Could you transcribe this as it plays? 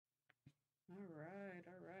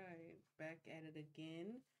back at it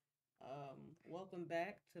again. Welcome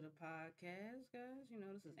back to the podcast, guys.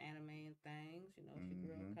 This is Anime and Thangs. It's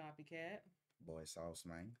your girl Mm-hmm. Copycat. Boy Sauce,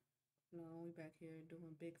 man. We back here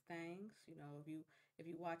doing big things. If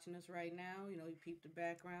you watching us right now, you peep the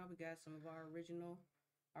background. We got some of our original,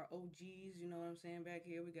 our OGs. You know what I'm saying? Back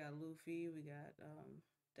here, we got Luffy. We got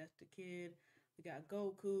That's the Kid. We got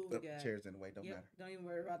Goku. We Oh, got chairs in the way, don't Yep. matter. Don't even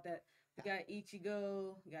worry about that. We got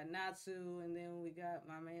Ichigo. We got Natsu, and then we got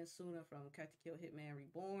my man Suna from Kill Hitman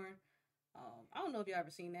Reborn. I don't know if y'all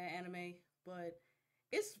ever seen that anime, but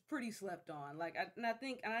it's pretty slept on. And I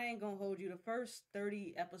think I ain't gonna hold you. The first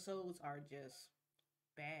 30 episodes are just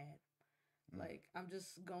bad. Mm. I'm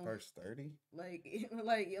just going First 30? like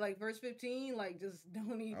like verse 15. Like just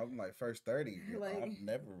don't even I'm like, first 30. like I've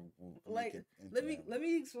never will make like it into let me that. let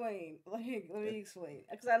me explain. Let me explain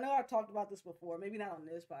because I know I've talked about this before. Maybe not on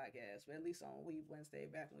this podcast, but at least on Weeb Wednesday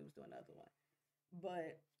back when we was doing another one.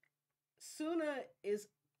 But Suna is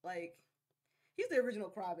like he's the original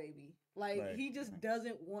crybaby. Like Right. he just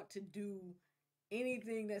doesn't want to do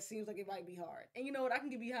anything that seems like it might be hard. And you know what? I can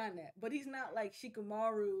get behind that. But he's not like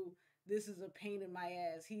Shikamaru. This is a pain in my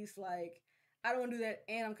ass. He's like, I don't want to do that,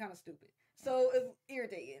 and I'm kind of stupid. So it's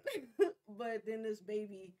irritating. But then this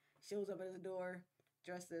baby shows up at his door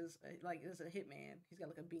dressed as like it's a hitman. He's got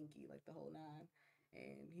like a binky, like the whole nine.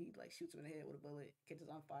 And he like shoots him in the head with a bullet, catches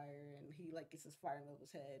on fire, and he like gets his fire over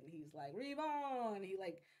his head, and he's like Reborn. And he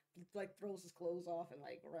like throws his clothes off and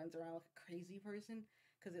like runs around like a crazy person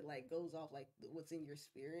because it like goes off like what's in your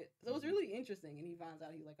spirit. So it's really interesting, and he finds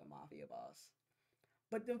out he's like a mafia boss.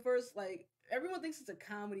 But then first, like everyone thinks it's a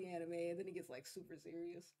comedy anime, and then it gets like super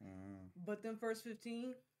serious. Mm. But then first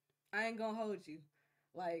 15, I ain't gonna hold you.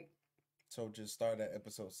 Like So just start at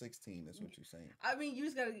episode 16, is what you're saying. I mean,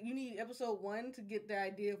 you need episode one to get the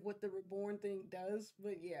idea of what the reborn thing does.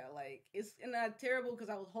 But yeah, like it's not terrible because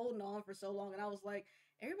I was holding on for so long, and I was like,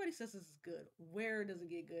 everybody says this is good. Where does it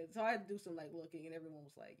get good? So I had to do some like looking, and everyone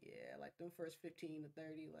was like, yeah, like the first 15 to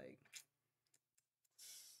 30, like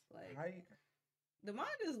How you, the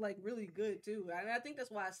manga is like really good too. And I think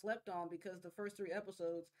that's why I slept on because the first three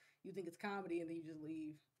episodes you think it's comedy and then you just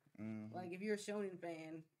leave. mm-hmm. Like if you're a shonen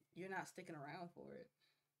fan, you're not sticking around for it.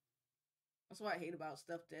 That's what I hate about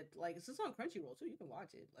stuff that like it's just on Crunchyroll too. You can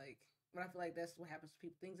watch it, but I feel like that's what happens to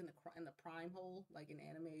people. Things in the Prime hole, like in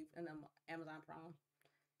anime and Amazon Prime.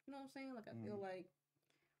 You know what I'm saying? Like I feel Mm. like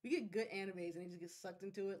we get good animes and they just get sucked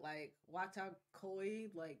into it. Like Wata Koi,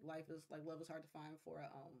 like life is like love is hard to find for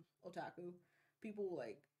a otaku. People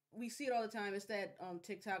like we see it all the time. It's that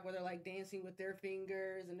TikTok where they're like dancing with their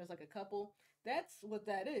fingers and there's like a couple. That's what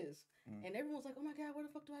that is. Mm. And everyone's like, oh my god, where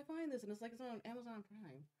the fuck do I find this? And it's like it's on Amazon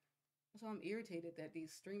Prime. So I'm irritated that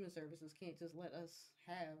these streaming services can't just let us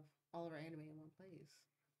have all of our anime in one place.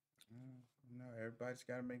 No, everybody's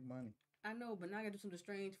got to make money. I know, but now I gotta do something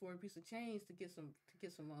strange for a piece of change to get some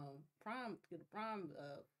prime to get a prime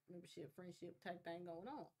membership friendship type thing going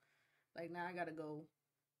on. Like now I gotta go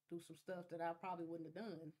do some stuff that I probably wouldn't have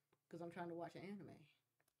done because I'm trying to watch an anime.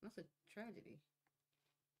 That's a tragedy.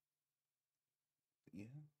 Yeah.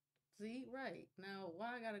 See, right now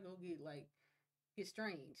why I gotta go get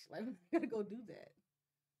strange? Like I gotta go do that.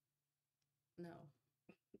 No,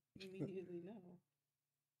 immediately no.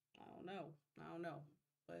 I don't know. I don't know.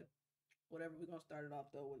 But whatever, we're gonna start it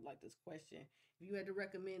off though with like this question. If you had to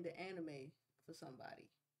recommend an anime for somebody,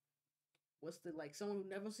 what's the like someone who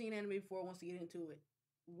never seen anime before wants to get into it,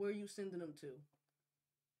 where are you sending them to?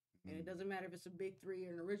 And it Mm. doesn't matter if it's a big three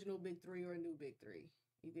or an original big three or a new big three.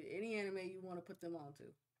 You get any anime you want to put them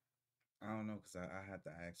onto. I don't know because I had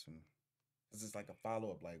to ask him. This is like a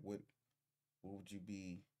follow up. Like, what would you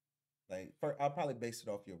be like? I'll probably base it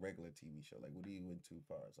off your regular TV show. Like, what are you into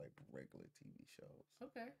far as like regular TV shows?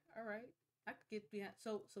 Okay, all right. I could get behind.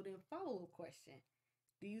 So then follow up question.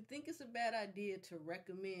 Do you think it's a bad idea to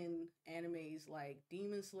recommend animes like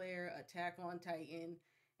Demon Slayer, Attack on Titan,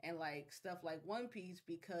 and like stuff like One Piece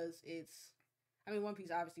because it's I mean One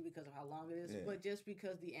Piece obviously because of how long it is, Yeah. but just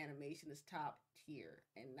because the animation is top tier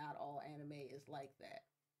and not all anime is like that.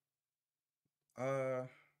 Uh,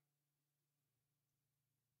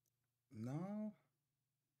 no.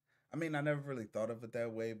 I mean, I never really thought of it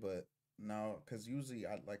that way, but no, because usually,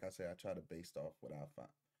 like I say, I try to base off what I find,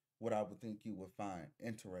 what I would think you would find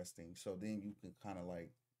interesting. So then you can kind of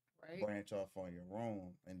like Right? branch off on your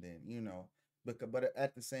own, and then but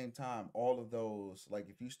at the same time, all of those, like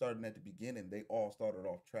if you started at the beginning, they all started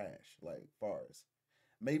off trash, like far as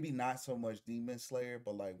maybe not so much Demon Slayer,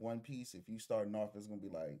 but like One Piece, if you starting off, it's gonna be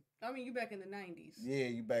like, I mean, you back in the 90s. yeah,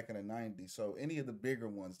 you back in the '90s. So any of the bigger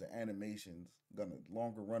ones, the animations gonna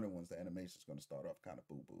longer running ones, the animation's gonna start off kind of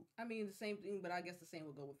boo boo. I mean, the same thing, but I guess the same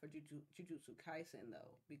would go with for Jujutsu Kaisen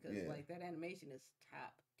though, because Yeah, like that animation is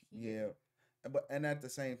top yeah. tier. But and at the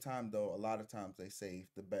same time though, a lot of times they save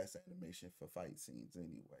the best animation for fight scenes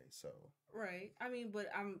anyway. So Right. I mean, but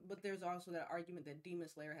there's also that argument that Demon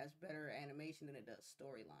Slayer has better animation than it does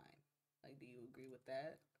storyline. Like, do you agree with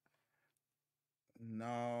that?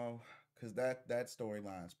 no, because that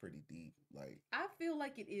storyline's pretty deep. Like I feel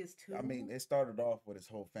like it is I mean, too. it started off with his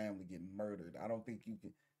whole family getting murdered. I don't think you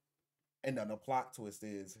can. And then the plot twist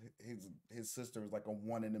is his sister was like a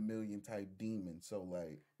one in a million type demon. So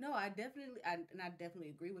like No, I definitely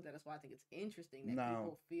agree with that. That's why I think it's interesting that now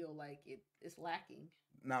people feel like it's lacking.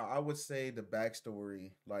 now I would say the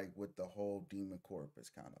backstory like with the whole demon corp is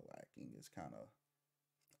kind of lacking. It's kind of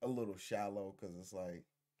a little shallow because it's like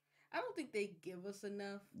I don't think they give us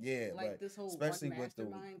enough. yeah, Like like this whole one especially with the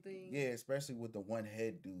mastermind thing. yeah, especially with the one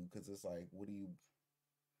head dude because it's like what do you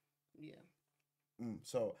Yeah.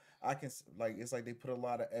 so I can like it's like they put a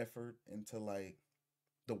lot of effort into like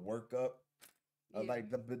the workup. Yeah. Like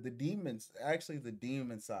the demons, actually, the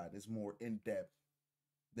demon side is more in depth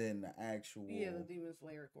than the Yeah, the actual Demon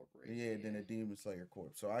Slayer Corporation. yeah than Yeah. the Demon Slayer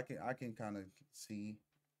Corp. So I can kind of see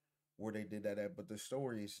where they did that at, but the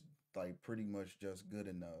story is like pretty much just good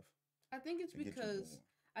enough I think it's to get you because going.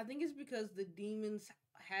 I think it's because the demons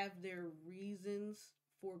have their reasons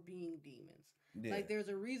for being demons. Yeah, Like there's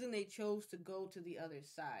a reason they chose to go to the other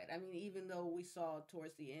side. I mean, even though we saw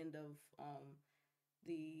towards the end of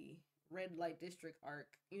the red light district arc,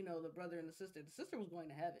 the brother and the sister was going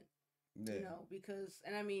to heaven. yeah, Because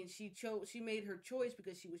and I mean she made her choice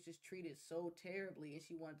because she was just treated so terribly and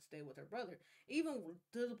she wanted to stay with her brother, even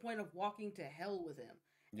to the point of walking to hell with him.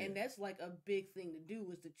 yeah, And that's like a big thing to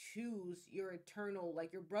do, is to choose your eternal,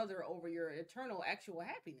 like your brother over your eternal actual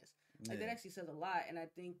happiness. Like that yeah, actually says a lot. And I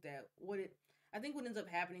think what ends up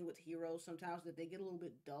happening with heroes sometimes that they get a little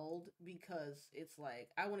bit dulled because it's like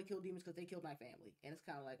I want to kill demons because they killed my family, and it's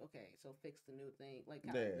kind of like okay, so fix the new thing, like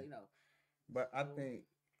kind of yeah. But I So think,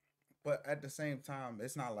 but at the same time,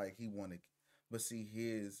 it's not like he wanted. But see,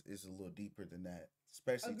 his is a little deeper than that,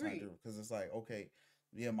 especially agreed. Tanjiro, because it's like okay,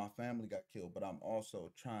 yeah, my family got killed, but I'm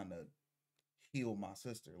also trying to heal my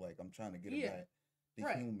sister. Like I'm trying to get her Yeah, back to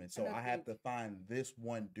right. human. And So I I have think to find this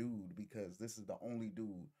one dude because this is the only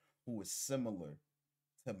dude who is similar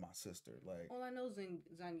to my sister. Like, Well, I know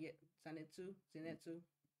Zenitsu.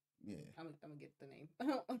 yeah, I'm gonna get the name.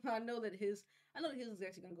 I know that his is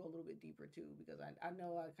actually gonna go a little bit deeper too, because I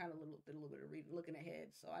know I kind of did a little bit of reading, looking ahead.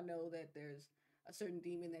 So I know that there's a certain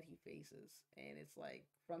demon that he faces, and it's like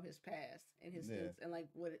from his past and yeah, and like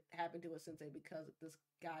what happened to his sensei because this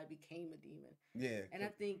guy became a demon. yeah, And I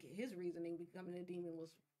think his reasoning becoming a demon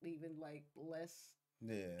was even like less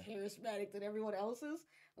yeah, charismatic than everyone else's.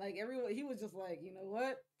 Like everyone, he was just like, you know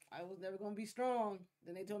what? I was never gonna be strong.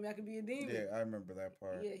 Then they told me I could be a demon. yeah. I remember that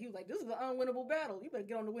part. Yeah, he was like, "This is an unwinnable battle. You better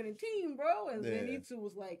get on the winning team, bro." And Yeah. Zenitsu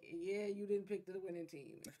was like, "Yeah, you didn't pick the winning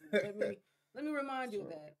team. Let me let me remind you of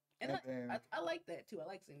So, that." And and then I like that too. I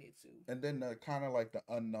like Zenitsu. the kind of like the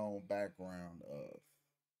unknown background of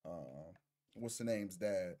what's the name's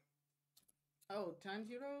dad, Oh,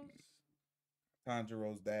 Tanjiro's.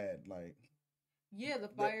 Tanjiro's dad. Like Yeah, the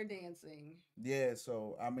that. fire dancing. Yeah,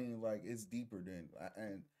 so I mean, like it's deeper than,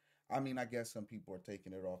 and I mean, I guess some people are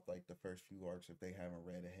taking it off like the first few arcs if they haven't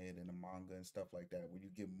read ahead in the manga and stuff like that, where you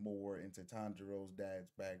get more into Tanjiro's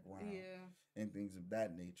dad's background Yeah, and things of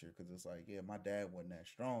that nature. Because it's like, yeah, my dad wasn't that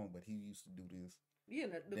strong, but he used to do this yeah,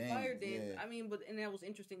 the fire dance. dance. Yeah, I mean, but and that was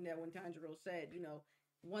interesting that when Tanjiro said,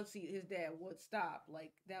 once his dad would stop,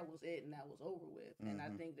 like that was it and that was over with. And I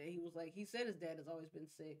mm-hmm. think that he was like he said his dad has always been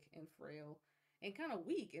sick and frail and kind of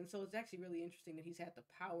weak, and so it's actually really interesting that he's had the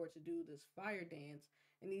power to do this fire dance.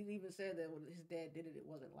 And he even said that when his dad did it, it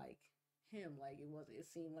wasn't like him, like it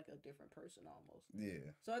seemed like a different person almost.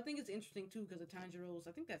 Yeah, So I think it's interesting too because of Tanjiro's.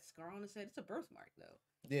 I think that scar on his head. It's a birthmark though.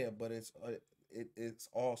 yeah, but it's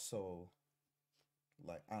also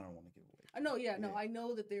like I don't want to give away I too know, much. yeah, no, Yeah, I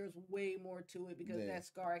know that there's way more to it because yeah, that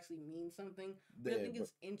scar actually means something. But I yeah, think but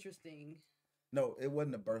it's interesting. no, it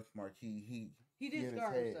wasn't a birthmark. He He did hit his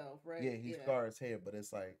scar head. himself, right? Yeah, he Yeah, scarred his head, but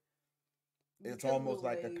it's like it's because of the almost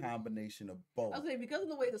like a way combination of I both. was saying because of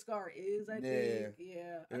the way the scar is. I Yeah, think,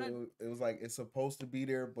 yeah, it was like it's supposed to be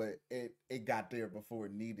there, but it got there before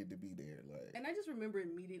it needed to be there. Like, and I just remember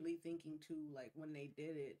immediately thinking too, like when they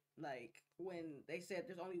did it, like when they said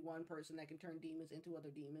there's only one person that can turn demons into other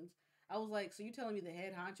demons. I was like, so you telling me the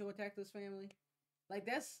head honcho attacked this family? Like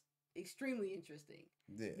extremely interesting.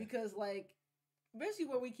 Yeah. Because like basically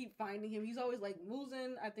where we keep finding him, he's always like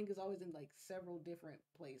Muzan, I think is always in like several different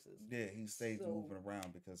places. Yeah, he stays So moving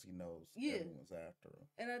around because he knows yeah. everyone's after him.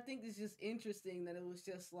 And I think it's just interesting that it was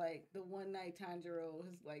just like the one night Tanjiro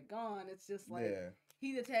is like gone. It's just like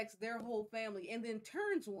he attacks their whole family and then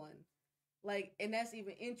turns one. Like, and that's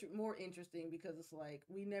even more interesting because it's like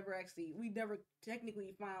we never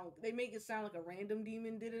technically found. They make it sound like a random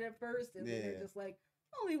demon did it at first, and then they're just like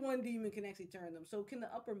only one demon can actually turn them. So can the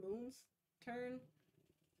upper moons turn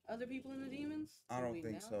other people into demons? I don't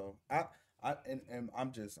think so. And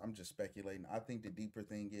I'm just speculating. I think the deeper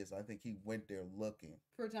thing is I think he went there looking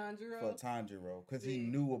for Tanjiro because he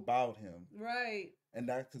knew about him, right? And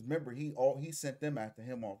that's because remember he sent them after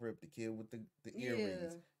him off rip, the kid with the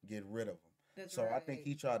earrings, get rid of him. That's so right. I think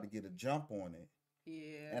he tried to get a jump on it.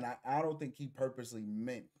 Yeah. And I don't think he purposely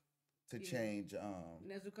meant to change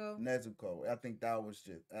Nezuko. I think that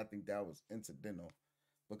was incidental.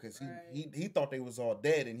 Because he thought they was all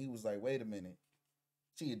dead and he was like, wait a minute.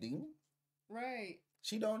 She a demon? Right.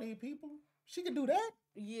 She don't need people? She can do that?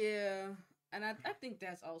 Yeah. And I think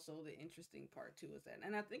that's also the interesting part too, is that,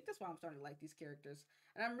 and I think that's why I'm starting to like these characters.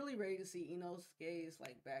 And I'm really ready to see Inosuke's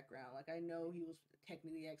like background. Like I know he was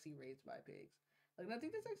technically actually raised by pigs. Like and I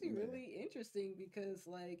think that's actually really interesting because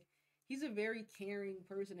like he's a very caring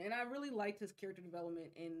person, and I really liked his character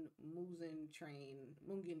development in Mugen Train.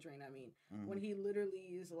 When he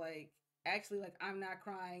literally is like actually like I'm not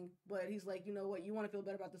crying, but he's like, you know what, you want to feel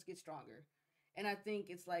better about this, get stronger. And I think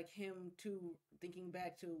it's like him too, thinking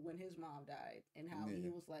back to when his mom died and how he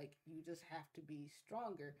was like, you just have to be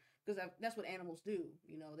stronger. Because that's what animals do.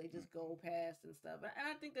 You know, they just go past and stuff. And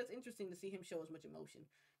I think that's interesting to see him show as much emotion.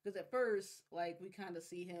 Because at first, like, we kind of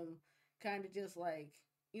see him kind of just like,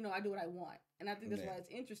 you know, I do what I want. And I think that's why it's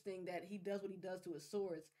interesting that he does what he does to his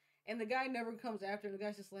swords. And the guy never comes after him. The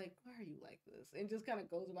guy's just like, why are you like this? And just kind of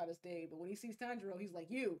goes about his day. But when he sees Tanjiro, he's like,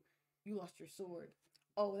 you lost your sword.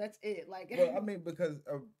 Oh, that's it. Like, well, I mean, because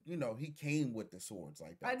you know, he came with the swords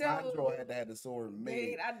like that. I know. Tanjiro had to have the sword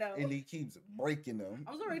made. I know. And he keeps breaking them.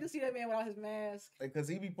 I'm so ready to see that man without his mask. Because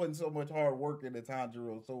he be putting so much hard work into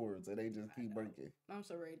Tanjiro swords, and they just keep breaking. I'm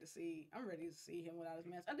so ready to see. I'm ready to see him without his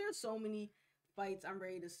mask. And there's so many fights I'm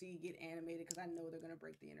ready to see get animated because I know they're gonna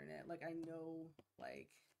break the internet. Like I know, like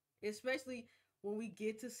especially when we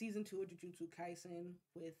get to season 2 of Jujutsu Kaisen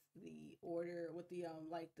with the order, with the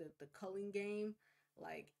like the culling game.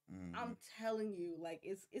 Like I'm telling you, like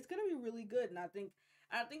it's gonna be really good, and I think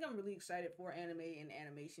I'm really excited for anime and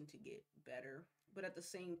animation to get better. But at the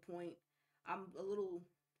same point, I'm a little.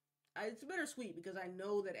 It's bittersweet because I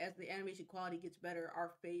know that as the animation quality gets better,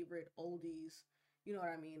 our favorite oldies, you know what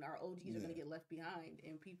I mean, our OGs are gonna get left behind,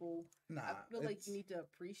 and people. I feel like you need to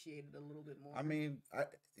appreciate it a little bit more. I mean,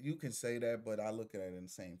 you can say that, but I look at it in the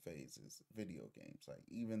same phase as video games. Like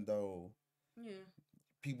even though. Yeah.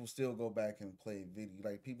 People still go back and play video.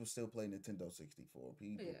 Like people still play Nintendo 64.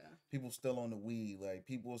 People still on the Wii. Like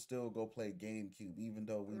people still go play GameCube, even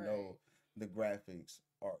though we know the graphics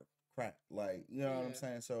are crap. Like you know what I'm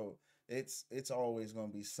saying. So it's always gonna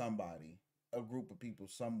be somebody, a group of people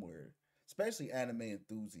somewhere, especially anime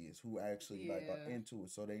enthusiasts who actually like are into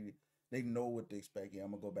it. So they know what to expect. Yeah,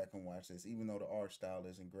 I'm gonna go back and watch this, even though the art style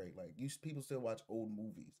isn't great. Like people still watch old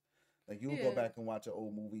movies. Like you'll go back and watch an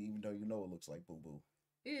old movie, even though you know it looks like boo boo.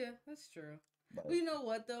 Yeah, that's true. But you know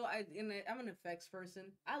what though? I'm an effects person.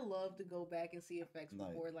 I love to go back and see effects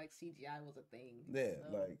before like CGI was a thing. Yeah,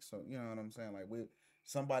 so you know what I'm saying. Like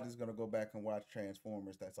somebody's gonna go back and watch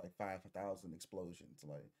Transformers. That's like 5,000 explosions.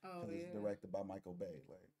 Like it's directed by Michael Bay.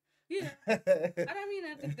 Like yeah, and I mean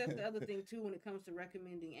I think that's the other thing too when it comes to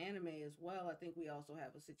recommending anime as well. I think we also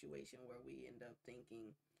have a situation where we end up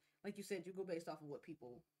thinking. Like you said, you go based off of what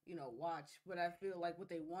people, you know, watch. But I feel like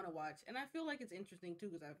what they want to watch. And I feel like it's interesting, too,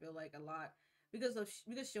 because I feel like a lot... Because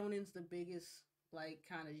Shonen's the biggest, like,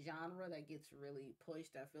 kind of genre that gets really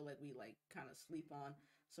pushed. I feel like we, like, kind of sleep on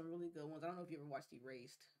some really good ones. I don't know if you ever watched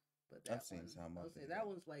Erased. But I've seen some of it. That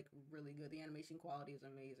one's, like, really good. The animation quality is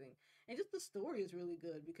amazing. And just the story is really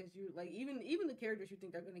good. Because, you like, even the characters you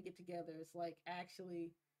think they're going to get together, it's like,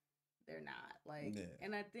 actually, they're not. Like,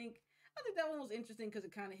 and I think that one was interesting because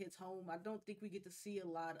it kind of hits home. I don't think we get to see a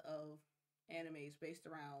lot of animes based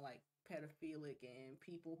around like pedophilic and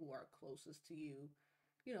people who are closest to you,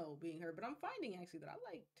 you know, being hurt. But I'm finding actually that I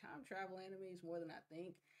like time travel animes more than I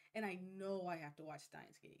think, and I know I have to watch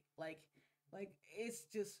Steins Gate. Like it's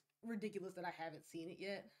just ridiculous that I haven't seen it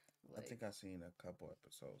yet. Like, I think I've seen a couple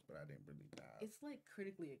episodes, but I didn't really dive. It's like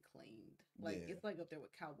critically acclaimed. Like it's like up there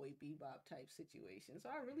with Cowboy Bebop type situation. So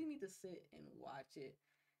I really need to sit and watch it.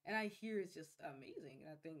 And I hear it's just amazing. And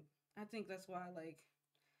I think that's why like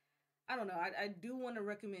I don't know. I do want to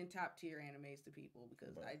recommend top tier animes to people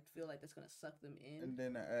because But I feel like that's gonna suck them in. and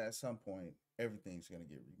then at some point, everything's gonna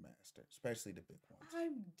get remastered, especially the big ones.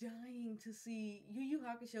 I'm dying to see Yu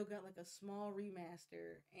Hakusho got like a small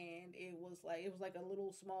remaster, and it was like a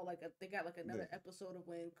little small they got like another Yeah. episode of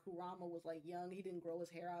when Kurama was like young. He didn't grow his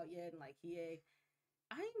hair out yet, and like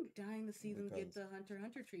I'm dying to see them get Because the Hunter x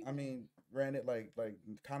Hunter I treatment. mean, granted, like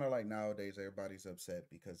kind of like nowadays, everybody's upset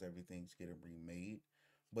because everything's getting remade,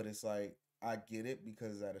 but it's like I get it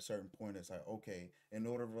because at a certain point, it's like okay, in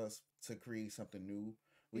order for us to create something new,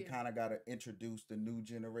 we Yeah, kind of got to introduce the new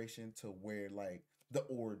generation to where like the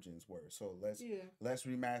origins were. So yeah, let's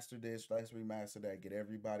remaster this, let's remaster that, get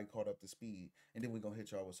everybody caught up to speed, and then we're gonna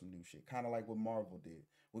hit y'all with some new shit, kind of like what Marvel did.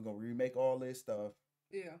 We're gonna remake all this stuff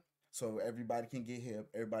yeah, so everybody can get hip.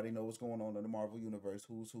 Everybody know what's going on in the Marvel universe.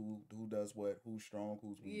 Who's who does what, who's strong,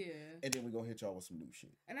 who's weak, yeah. and then we gonna hit y'all with some new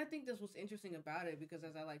shit. And I think that's what's interesting about it because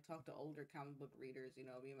as I like talk to older comic book readers, me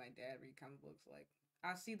and my dad read comic books. Like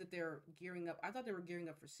I see that they're gearing up. I thought they were gearing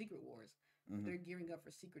up for Secret Wars, but Mm-hmm. they're gearing up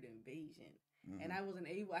for Secret Invasion. And Mm-hmm. I wasn't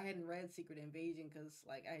able. I hadn't read Secret Invasion because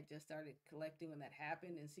like I had just started collecting when that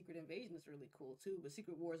happened. And Secret Invasion is really cool too. But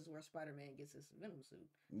Secret Wars is where Spider Man gets his Venom suit.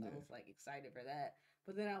 So I Yeah, was like excited for that.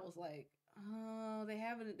 But then I was like, oh, they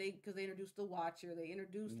haven't because they introduced the Watcher. They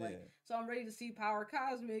introduced like yeah, so I'm ready to see Power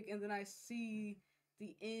Cosmic, and then I see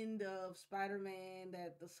the end of Spider-Man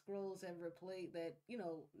that the Skrulls have replaced. That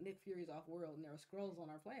Nick Fury's off world, and there are Skrulls on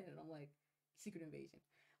our planet. And I'm like, Secret Invasion,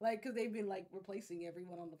 like because they've been like replacing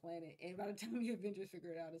everyone on the planet, and by the time the Avengers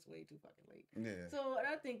figure it out, it's way too fucking late. yeah, So and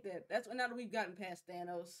I think that's now that we've gotten past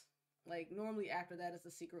Thanos. Like normally after that is the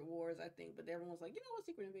Secret Wars, I think, but everyone's like, what,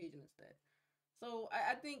 Secret Invasion instead. So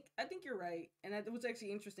I think you're right, and what's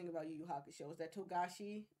actually interesting about Yu Yu Hakusho is that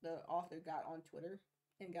Togashi, the author, got on Twitter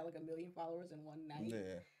and got like 1 million followers in one night,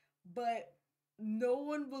 yeah, but no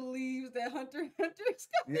one believes that Hunter x Hunter is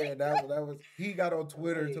yeah. coming That was he got on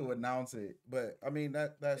Twitter back. to announce it, but I mean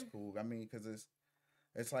that's cool. I mean because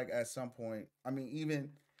it's like at some point, I mean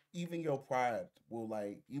even your pride will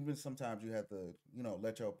like even sometimes you have to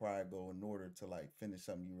let your pride go in order to like finish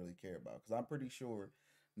something you really care about. Because I'm pretty sure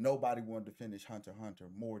nobody wanted to finish Hunter x Hunter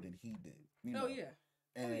more than he did, Oh yeah,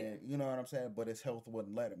 oh yeah. and you know what I'm saying. But his health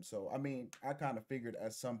wouldn't let him. So I mean, I kind of figured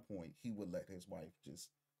at some point he would let his wife just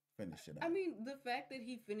finish it I out. mean, the fact that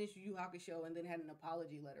he finished Yu Yu Hakusho and then had an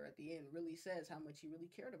apology letter at the end really says how much he really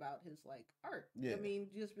cared about his like art. Yeah, I mean,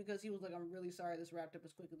 just because he was like, "I'm really sorry this wrapped up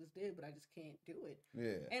as quick as this did, but I just can't do it."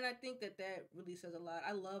 yeah, And I think that really says a lot.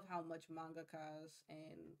 I love how much mangakas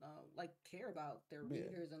and like care about their yeah,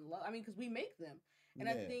 readers and love. I mean, because we make them, and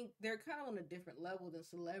I yeah. think they're kind of on a different level than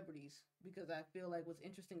celebrities because I feel like what's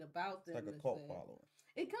interesting about It's like them a is cult that following.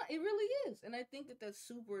 it really is, and I think that that's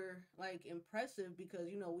super like impressive because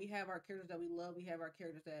we have our characters that we love, we have our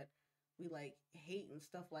characters that we like hate and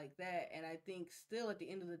stuff like that, and I think still at the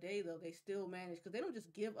end of the day though they still manage because they don't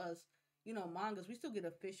just give us mangas, we still get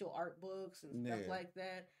official art books and stuff Yeah, like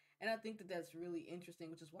that, and I think that that's really interesting,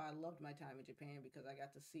 which is why I loved my time in Japan because I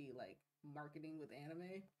got to see like marketing with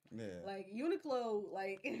anime, yeah. like Uniqlo,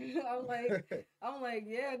 like I'm like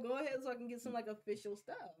yeah, go ahead so I can get some like official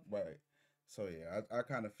stuff. Right. So yeah, I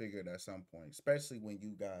kind of figured at some point, especially when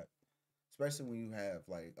you have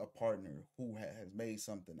like a partner who has made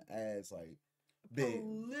something as like big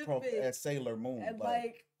Prolific as Sailor Moon, and like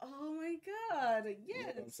like oh my god, you know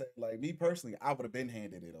what I'm yes, saying. Like me personally, I would have been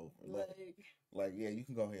handed it over. like Like yeah, you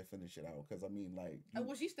can go ahead and finish it out because I mean like you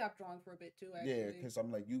well she stopped drawing for a bit too yeah, actually. because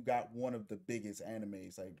I'm like you got one of the biggest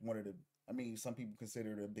animes, like one of the. I mean, some people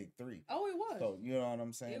consider it a big three. Oh it was, So you know what I'm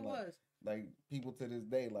it saying? was Like people to this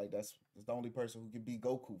day, like that's the only person who can beat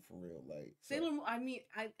Goku for real. Like so, Sailor Moon. I mean,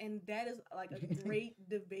 and that is like a great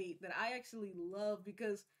debate that I actually love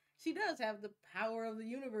because she does have the power of the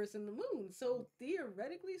universe and the moon. So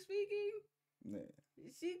theoretically speaking, yeah.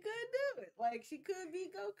 she could do it. Like she could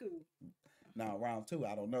beat Goku. Now round two,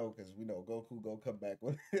 I don't know because we know Goku go come back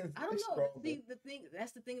with I don't know. stronger. See,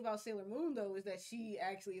 that's the thing about Sailor Moon though is that she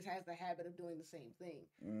actually has the habit of doing the same thing.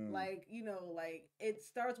 Mm, Like like it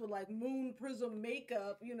starts with like Moon Prism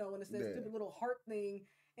makeup, and it's that yeah, stupid little heart thing,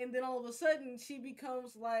 and then all of a sudden she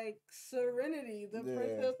becomes like Serenity, the yeah,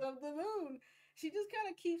 princess of the moon. She just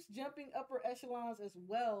kind of keeps jumping upper echelons as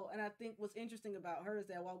well, and I think what's interesting about her is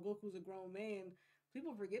that while Goku's a grown man,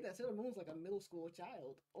 people forget that Sailor Moon's like a middle school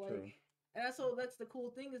child. Like, true. and so that's the cool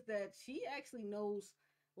thing is that she actually knows.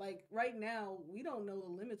 Like right now, we don't know the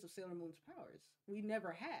limits of Sailor Moon's powers. We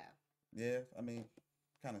never have. Yeah, I mean,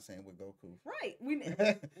 kind of same with Goku. Right? We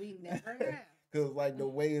never have. Because like the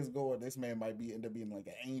way it's going, this man might be end up being like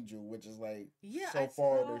an angel, which is like Yeah, I so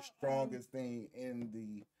far saw. the strongest thing in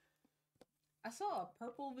the I saw a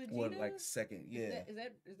purple Or Vegeta. like second, Is yeah,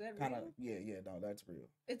 that kind of, real? yeah, no, that's real.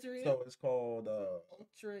 It's real. So it's called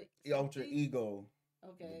Ultra Ultra something. Ego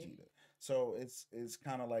Okay. Vegeta. So it's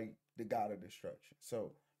kind of like the god of destruction.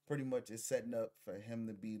 So pretty much it's setting up for him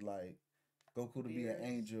to be like Goku to be an Beerus.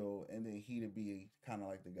 angel, and then he to be kind of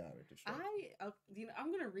like the god of destruction.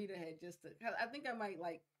 I'm gonna read ahead just to. 'Cause I think I might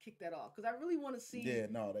like kick that off because I really want to see. Yeah,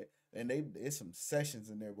 no, they it's some sessions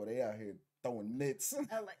in there where they out here throwing mitts. I've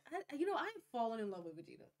fallen in love with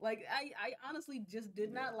Vegeta. Like I honestly just did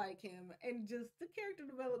Yeah. not like him, and just the character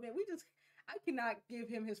development. I cannot give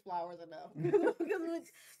him his flowers enough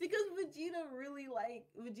because Vegeta really like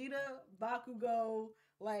Vegeta, Bakugo.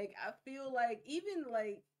 Like I feel like even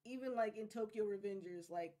like in Tokyo Revengers,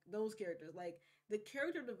 like those characters, like the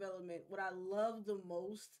character development. What I love the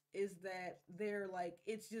most is that they're like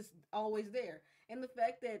it's just always there, and the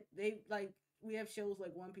fact that they like we have shows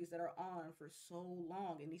like One Piece that are on for so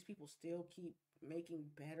long, and these people still keep making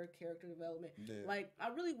better character development. Yeah, Like I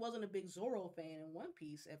really wasn't a big Zoro fan in One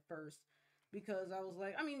Piece at first because I was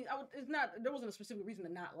like, I mean, it's not there wasn't a specific reason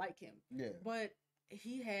to not like him, yeah, but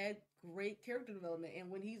he had great character development, and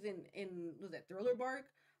when he's in was that Thriller Bark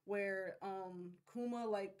where Kuma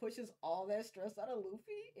like pushes all that stress out of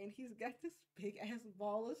Luffy, and he's got this big ass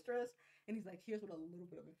ball of stress, and he's like, here's what a little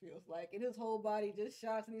bit of it feels like, and his whole body just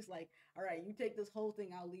shots, and he's like, all right, you take this whole thing,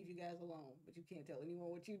 I'll leave you guys alone, but you can't tell anyone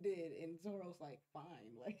what you did, and Zoro's like, fine,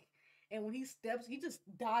 like, and when he steps, he just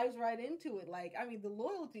dives right into it, like, I mean, the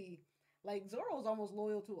loyalty, like Zoro's almost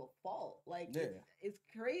loyal to a fault, like yeah. it's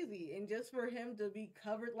crazy, and just for him to be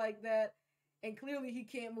covered like that, and clearly he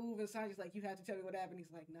can't move, and Sanji's like, you have to tell me what happened.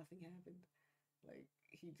 He's like, nothing happened. Like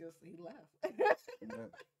he left. Yeah.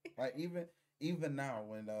 Like even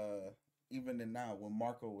now when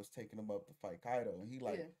Marco was taking him up to fight Kaido, and he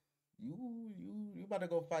like, Yeah. you about to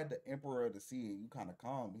go fight the Emperor of the Sea, and you kind of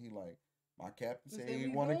calm. He like, my captain said Said he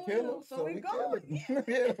we want to going, kill him, so we we kill going. him.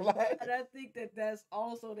 Yeah, like, And I think that that's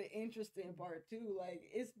also the interesting part too. Like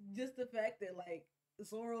it's just the fact that like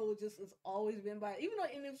Zoro just has always been by, even though,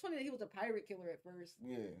 and it was funny that he was a pirate killer at first,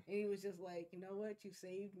 yeah, and he was just like, you know what, you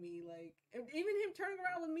saved me. Like, and even him turning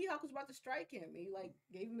around when Mihawk was about to strike him, he like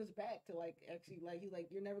gave him his back to like actually like he's like,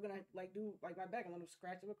 you're never gonna like do like my back. I'm gonna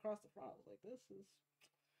scratch him across the front. I was like, this is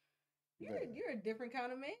yeah. you're a different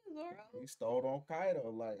kind of man, Zoro. He stole on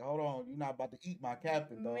Kaido. Like, hold on, you're not about to eat my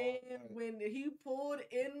captain, dog. Man, Like, when he pulled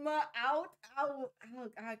Enma out,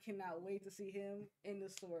 I cannot wait to see him in the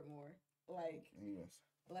sword more. Like, he was,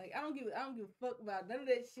 I don't give a fuck about none of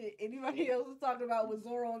that shit anybody else is talking about with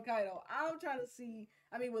Zoro and Kaido. I'm trying to see,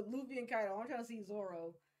 I mean, with Luffy and Kaido, I'm trying to see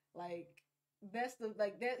Zoro. Like, that's the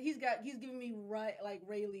like that he's giving me right like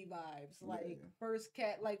Rayleigh vibes, like yeah. first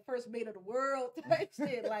mate of the world type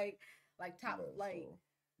shit, like top But, like so,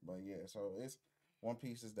 but yeah, so it's One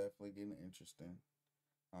Piece is definitely getting interesting.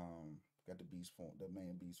 Got the beast form, the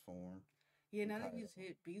main beast form. yeah. With Now that Kaido. he's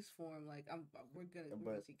hit beast form, like we're gonna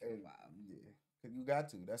But see hey, Kaido Five. yeah, cause you got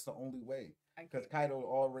to. That's the only way. I Cause can't. Kaido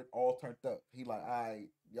already all turned up. He like, all right,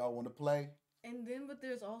 y'all want to play? And then, but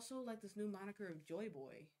there's also like this new moniker of Joy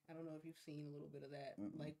Boy. I don't know if you've seen a little bit of that.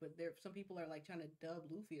 Mm-mm. Like, but there, some people are like trying to dub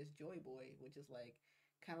Luffy as Joy Boy, which is like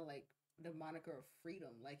kind of like the moniker of freedom.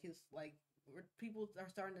 Like his like people are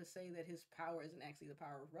starting to say that his power isn't actually the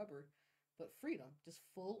power of rubber, but freedom, just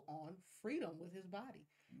full on freedom with his body.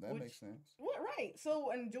 That Which makes sense. what right?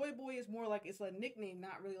 So and Joy Boy is more like it's a nickname,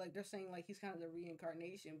 not really like they're saying like he's kind of the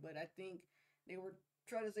reincarnation. But I think they were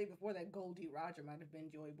trying to say before that Goldie Roger might have been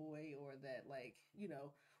Joy Boy, or that like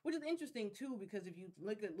which is interesting too because if you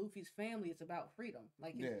look at Luffy's family, it's about freedom.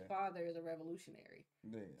 Like his Yeah, father is a revolutionary.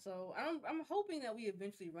 yeah, So I'm hoping that we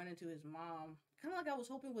eventually run into his mom, kind of like I was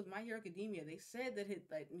hoping with My Hero Academia. They said that his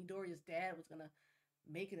like Midoriya's dad was gonna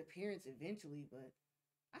make an appearance eventually, but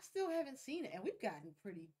I still haven't seen it, and we've gotten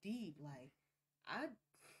pretty deep. Like I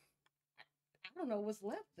don't know what's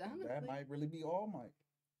left. that Honestly, might really be All Might.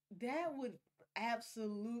 that would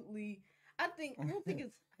absolutely. I don't think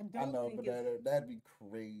it's. I I don't know, think but it's. that'd be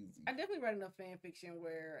crazy. I definitely read enough fan fiction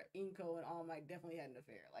where Inko and All Might definitely had an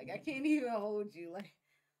affair. Like I can't even hold you. Like,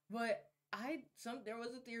 but there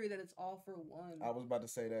was a theory that it's all for one, I was about to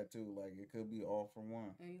say that too. Like it could be all for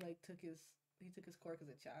one. and he took his quirk as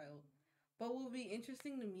a child. But what would be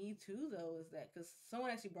interesting to me too, though, is that because someone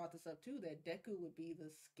actually brought this up too, that Deku would be the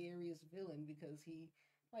scariest villain because he,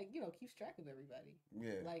 like, keeps track of everybody.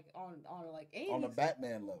 Yeah, Like on like, on and the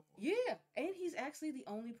Batman level. yeah, and he's actually the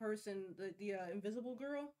only person, the Invisible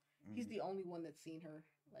Girl. He's Mm-hmm. the only one that's seen her,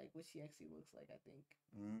 like what she actually looks like. I think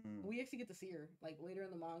Mm-hmm. we actually get to see her like later in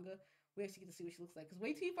the manga. We actually get to see what she looks like. Because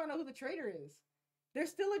wait till you find out who the traitor is. There's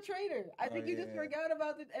still a traitor. I Oh think you just yeah, forgot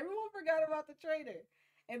about the. Everyone forgot about the traitor.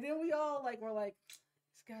 And then we all like were like,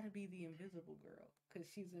 it's got to be the invisible girl because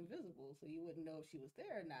she's invisible, so you wouldn't know if she was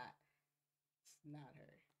there or not. It's not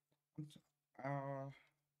her.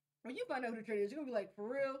 When you find out who the traitor is, you're gonna be like, for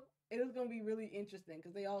real. It is gonna be really interesting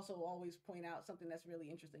because they also always point out something that's really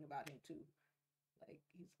interesting about him too. Like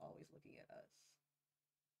he's always looking at us.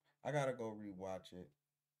 I gotta go rewatch it.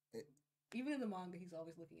 Even in the manga, he's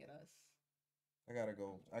always looking at us. I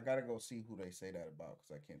gotta go see who they say that about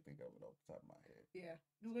because I can't think of it off the top of my head. Yeah,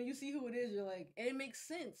 because when you see who it is, you're like, and it makes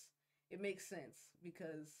sense. It makes sense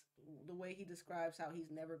because the way he describes how he's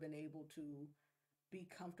never been able to be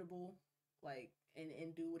comfortable, like,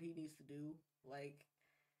 and do what he needs to do, like,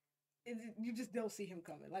 you just don't see him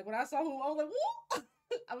coming. Like when I saw who, I was like, whoa!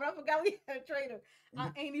 I mean, I forgot we had a traitor.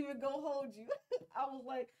 I ain't even go hold you. I was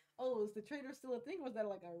like, oh, is the traitor still a thing? Or was that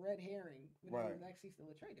like a red herring? But right. He's actually still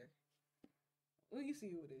a traitor. Well, you see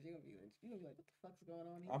who it is. You're gonna be like, what the fuck's going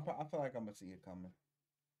on here? I feel like I'm gonna see it coming.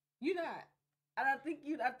 You're not. And I think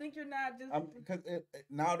you're not just because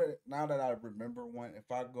now that I remember one,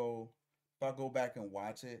 if I go back and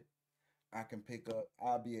watch it,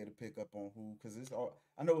 I'll be able to pick up on who, because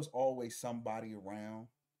I know it's always somebody around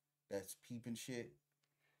that's peeping shit.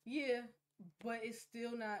 Yeah, but it's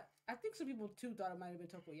still not. I think some people too thought it might have been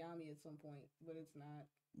Tokoyami at some point, but it's not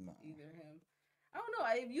either him. I don't know.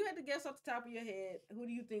 If you had to guess off the top of your head, who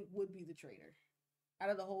do you think would be the traitor out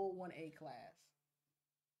of the whole 1A class?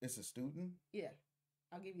 It's a student? Yeah.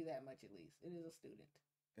 I'll give you that much at least. It is a student.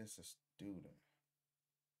 It's a student.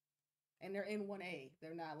 And they're in 1A.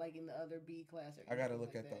 They're not like in the other B class. Or I gotta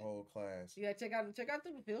look at the whole class. You gotta check out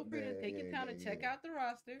the. Feel free to take your time to check out the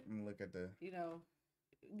roster. I'm gonna look at the.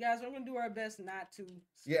 Guys, we're gonna do our best not to.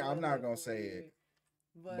 Yeah, I'm not gonna say it,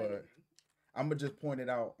 but I'm gonna just point it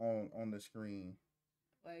out on the screen.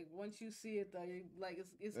 Like once you see it, though, like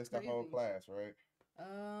it's crazy. The whole class, right?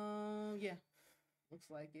 Yeah,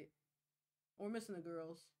 looks like it. We're missing the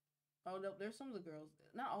girls. Oh no, there's some of the girls.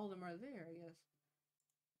 Not all of them are there, I guess.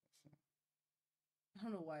 I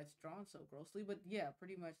don't know why it's drawn so grossly, but yeah,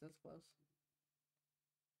 pretty much that's close.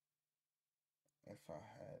 If I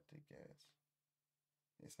had to guess,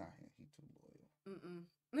 it's not him. He's too loyal.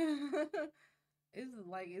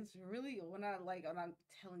 It's really when I'm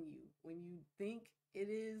telling you, when you think it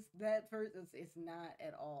is that person, it's not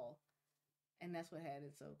at all, and that's what had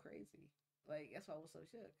it so crazy. Like that's why I was so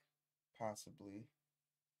shook. Possibly.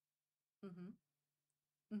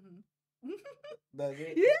 That's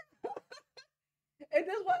it. Yeah. And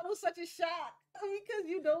that's why it was such a shock because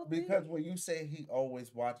you don't. Because when you say he always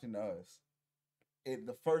watching us,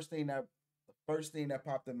 the first thing that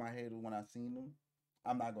popped in my head when I seen him,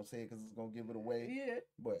 I'm not gonna say it because it's gonna give it away. Yeah.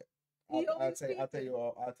 But I'll tell you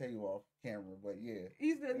off camera. But yeah,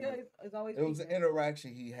 it's always. It was an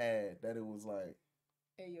interaction he had that it was like,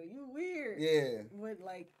 hey yo, you weird. Yeah. With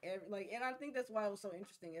and I think that's why it was so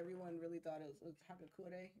interesting. Everyone really thought it was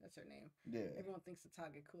Hagakure. That's her name. Yeah. Everyone thinks it's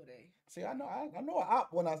Hagakure. See, I know an op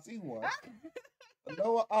when I see one. I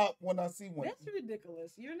know an op when I see one. That's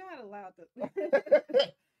ridiculous. You're not allowed to.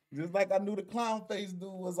 Just like I knew the clown face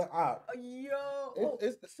dude was an op. Yo.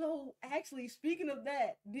 So actually, speaking of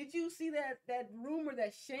that, did you see that rumor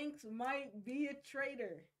that Shanks might be a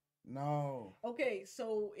traitor? No. Okay,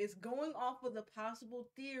 so it's going off of the possible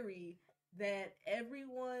theory that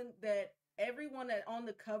everyone that on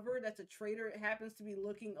the cover that's a traitor happens to be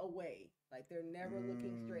looking away. Like they're never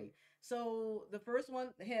looking straight. So the first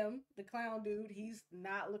one, him, the clown dude, he's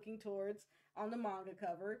not looking towards on the manga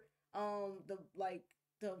cover.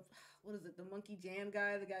 The Monkey Jam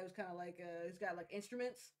guy, the guy who's kind of like he's got like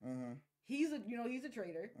instruments. Mm-hmm. He's a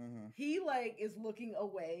traitor. Mm-hmm. He is looking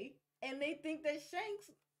away, and they think that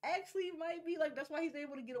Shanks actually might be like that's why he's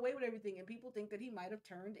able to get away with everything, and people think that he might have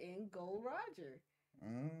turned in Gold Roger.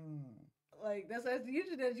 Like that's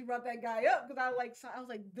interesting that you brought that guy up because I was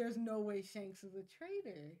like, there's no way Shanks is a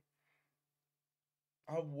traitor.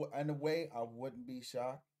 In a way, I wouldn't be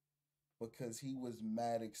shocked because he was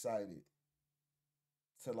mad excited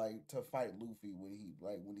to fight Luffy when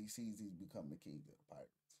he sees he's become the king of the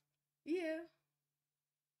pirates. Yeah,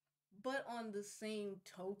 but on the same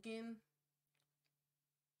token,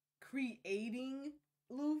 creating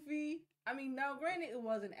Luffy. I mean, now granted, it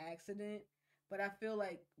was an accident, but I feel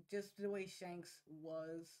like just the way Shanks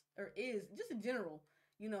was or is, just in general,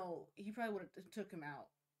 he probably would have took him out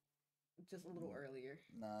just a little earlier.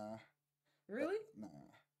 Nah. Really? Nah.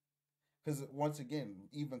 Because once again,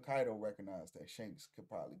 even Kaido recognized that Shanks could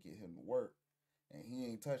probably get him to work, and he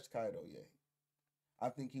ain't touched Kaido yet. I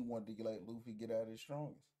think he wanted to let Luffy get at his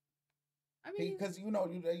strongest. I mean, because you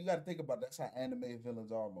got to think about it, that's how anime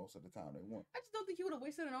villains are most of the time. They want. I just don't think he would have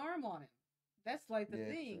wasted an arm on him. That's like the Yeah,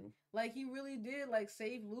 thing. true. Like he really did like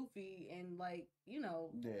save Luffy and like, an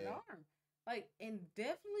Yeah. arm. Like and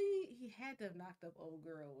definitely he had to have knocked up old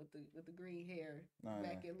girl with the green hair Nah.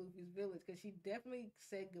 back at Luffy's village because she definitely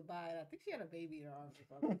said goodbye. And I think she had a baby in her arms or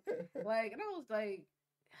something. Like and I was like,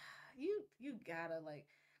 you gotta like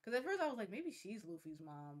because at first I was like maybe she's Luffy's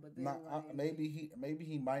mom, but then Not like maybe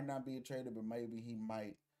he might not be a traitor, but maybe he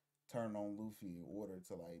might turn on Luffy in order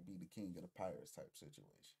to like be the king of the pirates type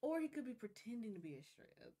situation. or he could be pretending to be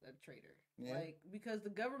a traitor. Yeah, Like because the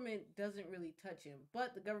government doesn't really touch him,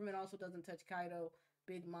 but the government also doesn't touch Kaido,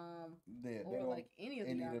 Big Mom, yeah. They or don't like any of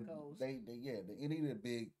the any of the Yonkos. any of the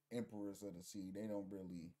big emperors of the sea. They don't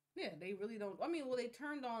really. Yeah, they really don't. I mean, well, they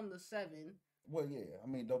turned on the seven. Well, yeah. I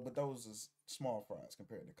mean, though, but those is small fries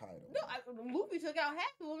compared to Kaido. No, Luffy took out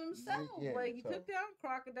half of them himself. Yeah. Like he So took down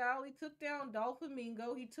Crocodile, he took down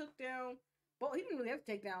Dolphamingo, he took down. But he didn't really have to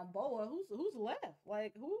take down Boa. Who's left?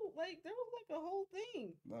 Like who? Like there was like a whole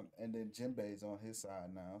thing. and then Jinbei's on his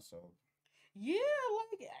side now. So Yeah,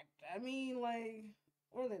 like I mean, like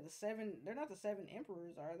what are they? The seven? They're not the seven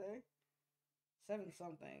emperors, are they? Seven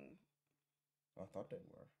something I thought they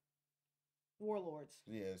were. warlords.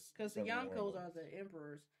 Yes, Because the seven Yonkos warlords. are the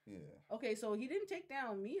emperors. Yeah. Okay, so he didn't take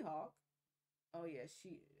down Mihawk. Oh yeah,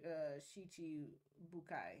 Shichi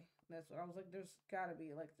Bukai. That's what I was like. There's gotta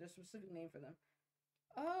be like there's a specific name for them.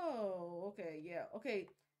 Oh, okay, yeah, okay.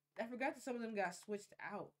 I forgot that some of them got switched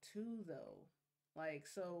out too, though. Like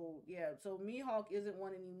so, yeah. So Mihawk isn't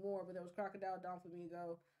one anymore, but there was Crocodile, Don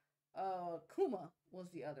Flamingo. Kuma was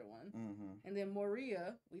the other one, Mm-hmm. and then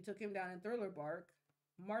Moria. We took him down in Thriller Bark.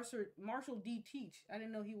 Marshall D. Teach. I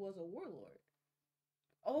didn't know he was a warlord.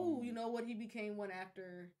 Oh, you know what? He became one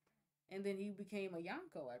after, and then he became a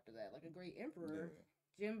Yonko after that, like a great emperor.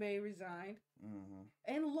 Yeah. Jinbei resigned,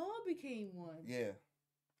 and Law became one. Yeah.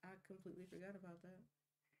 I completely forgot about that.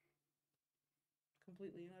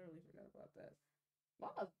 Completely and utterly forgot about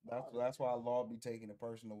that. That's why Law be taking it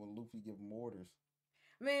personal when Luffy give him orders.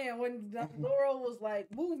 Man, when Zoro was like,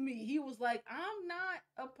 "Move me," he was like, "I'm not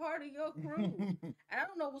a part of your crew, and I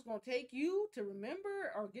don't know what's gonna take you to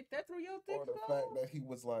remember or get that through your thick Or the skull." fact that he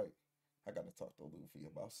was like, "I gotta talk to Luffy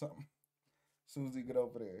about something." As soon as he get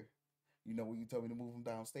over there, when you told me to move him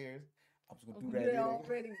downstairs, I was gonna do that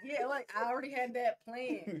already. Yeah, like I already had that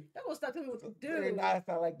plan. That was stuff telling me what to do. Very nice.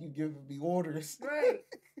 I like you giving me orders. Right,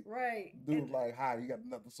 right. Dude, like, hi, you got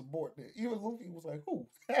another subordinate. Even Luffy was like, who?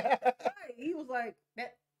 Right. He was like,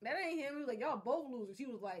 that ain't him. He was like, y'all both losers. He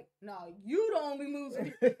was like, no, you the only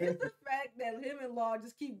loser. It's the fact that him and Law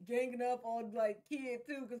just keep ganging up on like Kid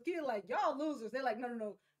too, because Kid like, y'all losers. They're like,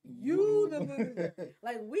 no. You the loser.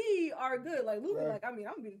 Like we are good. Like Luffy, like, I mean,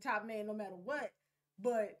 I'm gonna be the top man no matter what.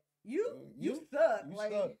 But you suck. You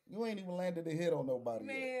like suck. You ain't even landed a hit on nobody.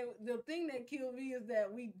 Man, yet. the thing that killed me is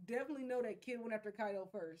that we definitely know that Kid went after Kaido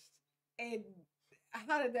first. And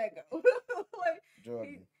how did that go?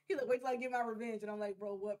 Like he's like, wait till I get my revenge. And I'm like,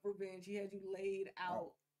 bro, what revenge? He had you laid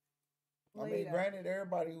out. Granted,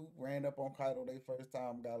 everybody who ran up on Kaido their first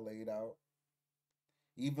time got laid out.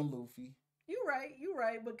 Even Luffy. You're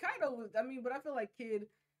right. But Kaido was, but I feel like Kid,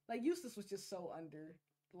 like Eustace was just so under.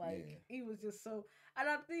 Like, he was just so, and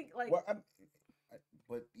I think, like. Well,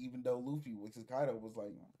 but even though Luffy, which is Kaido, was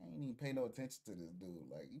like, I ain't even pay no attention to this dude.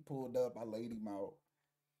 Like, he pulled up, I laid him out.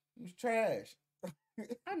 He was trash.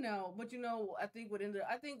 I know, but I think what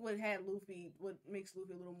had Luffy, what makes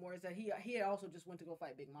Luffy a little more is that he had also just went to go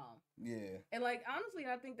fight Big Mom. Yeah. And like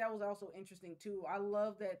honestly, I think that was also interesting too. I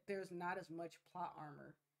love that there's not as much plot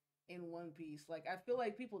armor in One Piece. Like I feel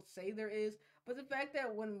like people say there is, but the fact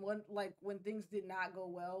that when things did not go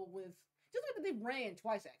well with just like they ran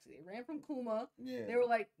twice actually. They ran from Kuma. Yeah. They were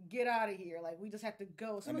like, get out of here. Like we just have to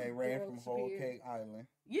go. And they ran from Whole Cake Island.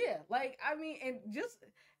 Yeah, like and just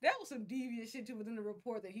that was some devious shit too within the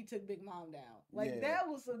report that he took Big Mom down. Like that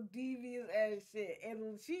was some devious ass shit.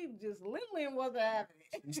 And she just Lin wasn't having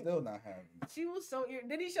it. She's still not having it. She was so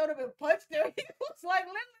then he showed up and punched her. He was like,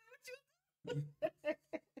 Lin, what you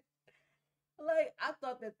like I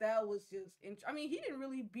thought that was just he didn't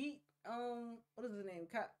really beat what is his name?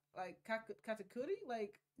 Katakuri?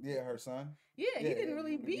 Like her son. Yeah, he didn't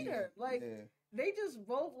really beat her. Like they just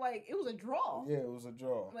both like it was a draw. Yeah, it was a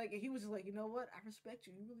draw. Like he was just like, you know what? I respect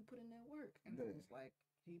you. You really put in that work. And it was like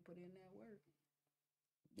he put in that work.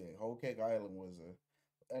 Yeah, Whole Cake Island was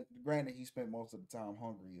granted he spent most of the time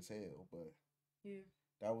hungry as hell, but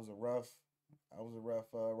that was a rough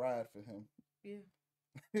ride for him. Yeah.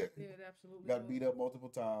 Yeah, it absolutely got beat up multiple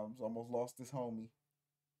times, almost lost his homie.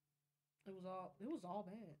 It was all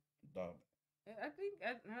bad. Dog. I think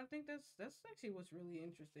that's actually what's really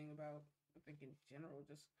interesting about I think in general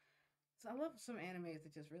just So I love some animes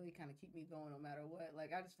that just really kind of keep me going no matter what.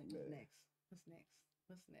 Like I just think, what's Yeah, next? What's next?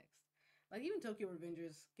 What's next? Like even Tokyo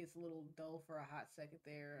Revengers gets a little dull for a hot second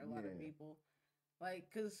there. A lot of yeah, people like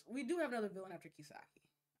because we do have another villain after Kisaki.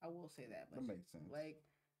 I will say that that much. makes sense. Like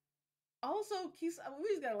also Kisaki, we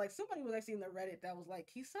just got like somebody was actually in the Reddit that was like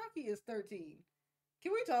Kisaki is 13.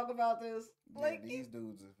 Can we talk about this? Yeah, Like these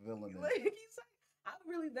dudes is villainous. like Kisaki. I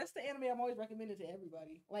really that's the anime I'm always recommending to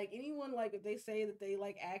everybody. Like anyone like if they say that they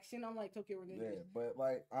like action, I'm like Tokyo Revengers. Yeah, but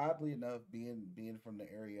like oddly enough, being from the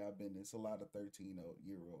area I've been, it's a lot of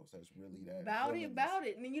 13-year olds that's really that villainous. About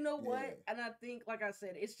it. And then you know Yeah, what? And I think, like I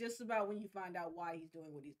said, it's just about when you find out why he's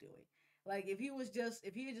doing what he's doing. Like if he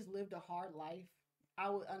had just lived a hard life,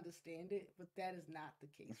 I would understand it. But that is not the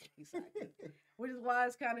case with Kisaki. Which is why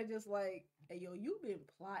it's kind of just like, hey yo, you've been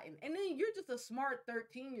plotting. And then you're just a smart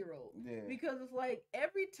 13-year-old. yeah, Because it's like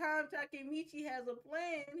every time Takemichi has a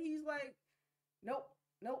plan, he's like, nope,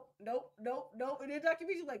 nope, nope, nope, nope. And then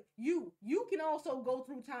Takemichi's like, you can also go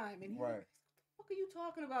through time. And he's like, right. what are you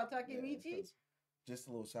talking about, Yeah, Takemichi? 'cause just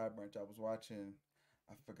a little side branch. I was watching.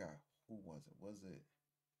 I forgot who was it. Was it?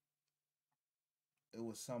 It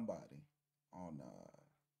was somebody on.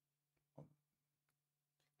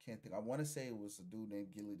 Can't think. I want to say it was a dude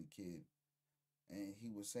named Gilly the Kid, and he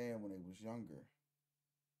was saying when he was younger,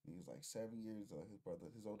 he was like 7 years old.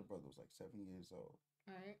 His older brother was like 7 years old.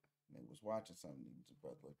 All right. And they was watching something. His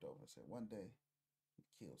brother looked over and said, "One day, he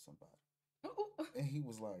killed somebody." Ooh. And he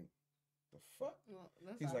was like, "The fuck?" Well,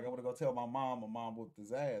 He's like, "I'm gonna go tell my mom." My mom whooped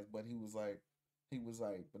his ass, but he was like,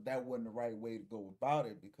 but that wasn't the right way to go about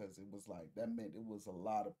it because it was like that meant it was a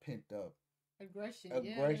lot of pent up aggression.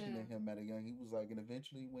 aggression Yeah. in him at a young. He was like, and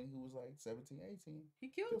eventually when he was like 17, 18, He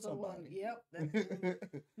killed killed someone. somebody. Yep.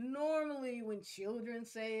 That's normally when children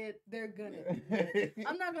say it, they're gonna do it.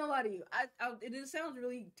 I'm not gonna lie to you. It sounds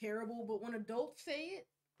really terrible, but when adults say it,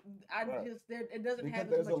 I Right. just there it doesn't Because have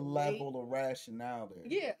as there's much a level weight. of rationale there.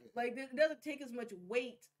 Yeah, like it doesn't take as much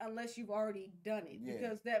weight unless you've already done it. Yeah.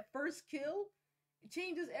 Because that first kill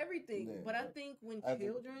changes everything. Yeah, but I think when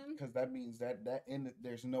children because that means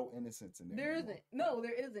there's no innocence in there. there anymore. isn't. No,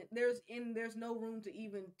 there isn't. There's no room to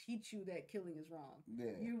even teach you that killing is wrong.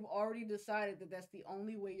 Yeah. You've already decided that that's the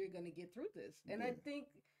only way you're going to get through this. And I Yeah. think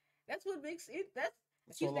that's what makes it that's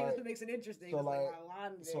So that's like, what makes it interesting. so It's like, my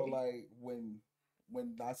laundry. so like when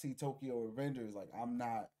I see Tokyo Revengers, like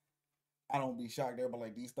I don't be shocked there, but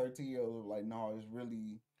like these 13-year-olds are like, no, it's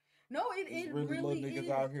really it really little really niggas is.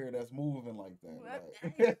 out here that's moving like Well,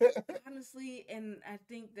 that. Like, honestly, and I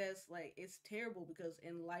think that's like it's terrible because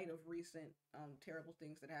in light of recent terrible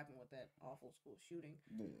things that happened with that awful school shooting,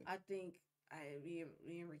 yeah, I think me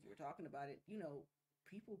and Ricky were talking about it. You know,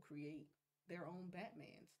 people create their own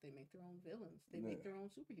Batmans. They make their own villains. They make yeah, their own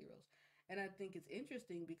superheroes. And I think it's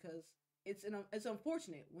interesting because it's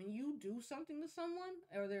unfortunate when you do something to someone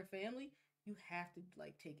or their family, you have to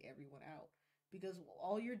like take everyone out because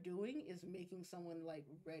all you're doing is making someone like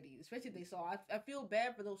ready. Especially if they saw. I feel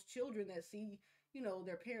bad for those children that see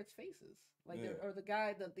their parents' faces, like yeah. or the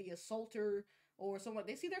guy the assaulter or someone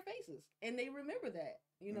they see their faces and they remember that.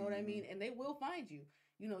 You know what I mean? Mm-hmm. And they will find you.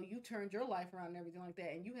 You turned your life around and everything like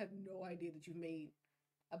that, and you have no idea that you made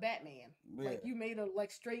a Batman. Yeah. Like you made a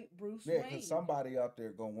like straight Bruce Yeah, Wayne. because somebody out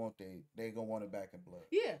there gonna want they gonna want it back in blood.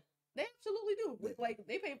 Yeah, they absolutely do. Yeah. Like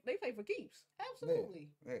they pay for keeps.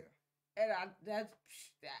 Absolutely. Yeah.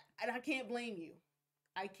 And I can't blame you.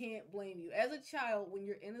 I can't blame you. As a child, when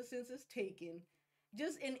your innocence is taken,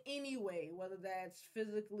 just in any way, whether that's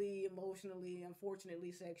physically, emotionally,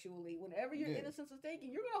 unfortunately, sexually, whenever your innocence is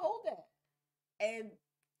taken, you're gonna hold that. And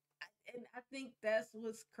I think that's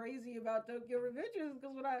what's crazy about Tokyo Revengers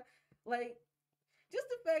because when I like just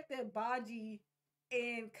the fact that Baji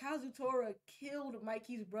and Kazutora killed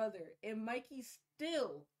Mikey's brother, and Mikey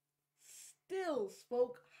still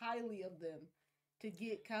spoke highly of them to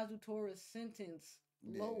get Kazutora's sentence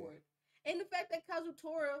lowered. And the fact that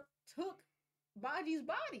Kazutora took Baji's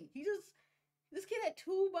body. This kid had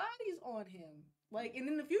two bodies on him. Like, and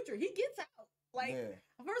in the future, he gets out. Like,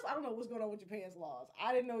 first, I don't know what's going on with Japan's laws.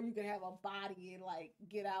 I didn't know you could have a body and like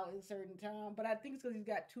get out in a certain time, but I think it's because he's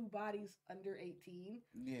got two bodies under 18.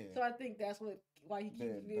 Yeah. So I think that's why he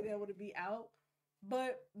keeps being able to be out.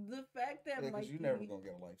 But the fact that because you're never gonna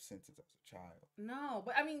get a life sentence as a child. No,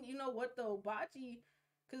 but I mean, you know what though,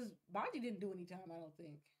 because Baji didn't do any time. I don't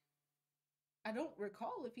think. I don't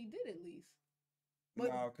recall if he did at least. But,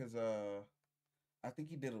 no, because I think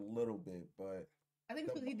he did a little bit, but I think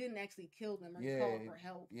it's because he didn't actually kill them or call for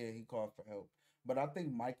help. Yeah, he called for help. But I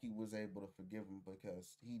think Mikey was able to forgive him because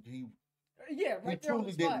he Yeah, He right there on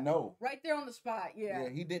the truly spot. didn't know. Right there on the spot. Yeah. Yeah,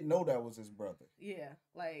 he didn't know that was his brother. Yeah,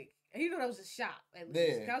 like he knew that was his shot. At Yeah.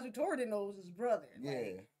 least Kazutora didn't know it was his brother. Yeah.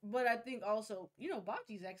 Like, but I think also,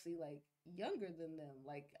 Bachi's actually like younger than them.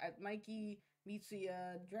 Like Mikey,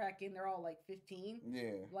 Mitsuya, Draken, they're all like 15.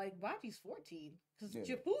 Yeah. Like Bachi's 14 because Yeah.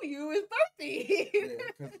 Chifuyu is 13.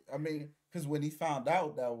 Yeah, because when he found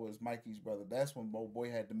out that was Mikey's brother, that's when Mo Boy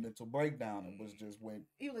had the mental breakdown and was just went.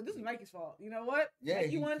 He was like, "This is Mikey's fault." You know what? Yeah,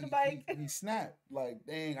 Mikey wanted the bike. He snapped like,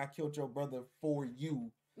 "Dang, I killed your brother for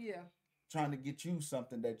you." Yeah. Trying to get you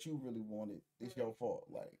something that you really wanted. It's your fault.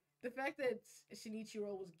 Like the fact that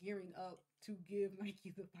Shinichiro was gearing up to give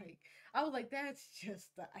Mikey the bike, I was like, that's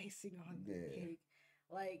just the icing on the cake.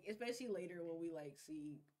 Like, especially later when we like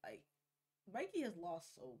see like Mikey has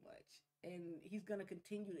lost so much, and he's gonna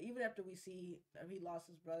continue to, even after we see he lost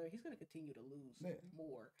his brother, he's gonna continue to lose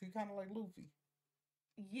more. He's kind of like Luffy.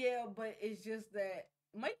 Yeah, but it's just that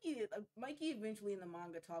Mikey eventually in the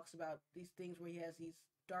manga talks about these things where he has these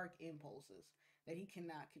dark impulses that he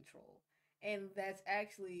cannot control. And that's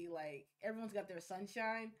actually like everyone's got their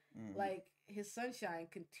sunshine. Mm-hmm. Like his sunshine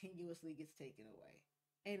continuously gets taken away.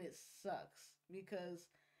 And it sucks because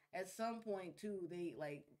at some point too they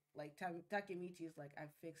like Takemichi is like, I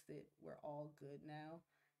fixed it. We're all good now.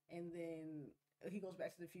 And then he goes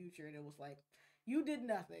back to the future and it was like, you did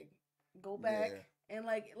nothing. Go back. Yeah. And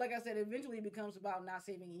like I said, eventually it becomes about not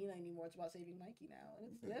saving Hina anymore. It's about saving Mikey now.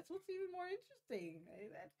 And that's what's even more interesting.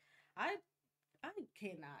 I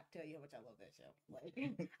cannot tell you how much I love that show. Like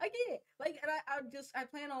I can't. Like, and I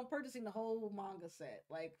plan on purchasing the whole manga set.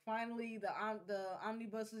 Like finally the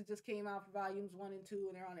omnibuses just came out for volumes 1 and 2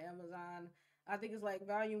 and they're on Amazon. I think it's like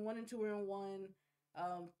volume 1 and 2 are in one.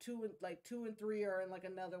 2 and 3 are in like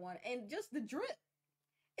another one. And just the drip.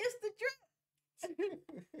 It's the drip.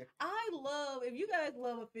 I love, if you guys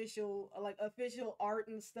love official art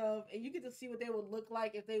and stuff, and you get to see what they would look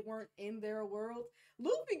like if they weren't in their world.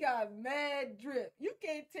 Luffy got mad drip. You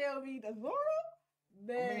can't tell me the Zoro.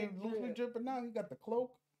 Luffy dripping now. He got the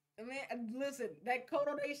cloak. Man, listen, that coat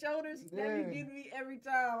on their shoulders, that be getting me every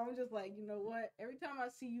time. I'm just like, you know what? Every time I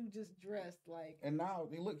see you just dressed like. And now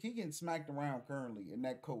he getting smacked around currently in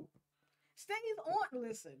that coat. Stays on.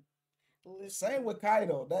 Listen. Same with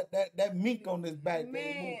Kaido. That mink on his back.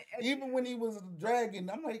 Man, even when he was a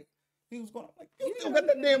dragon, I'm like, he was going. I'm like, you still got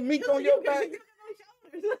that damn mink on your back.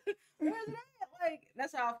 Where's it at? Like,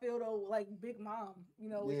 that's how I feel though. Like Big Mom,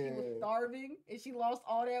 when she was starving and she lost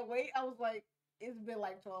all that weight, I was like, it's been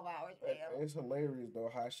like 12 hours, man. It's hilarious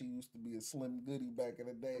though how she used to be a slim goodie back in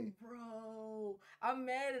the day. Bro, I'm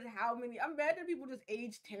mad that people just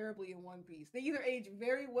age terribly in One Piece. They either age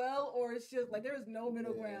very well or it's just like there is no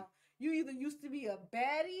middle ground. You either used to be a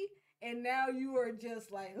baddie and now you are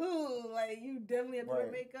just like, ooh, like you definitely have to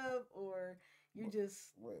wear makeup, or you just.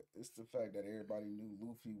 It's the fact that everybody knew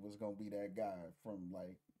Luffy was gonna be that guy from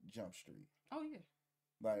like Jump Street. Oh yeah.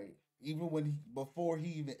 Like even before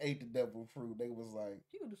he even ate the devil fruit, they was like,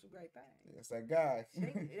 he gonna do some great things. It's that guy.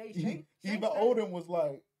 Even Shanks Odin was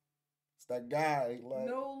like, it's that guy. Like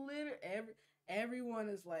no litter. Everyone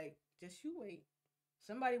is like, just you wait.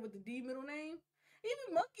 Somebody with the D middle name.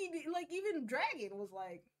 Even Monkey, even Dragon was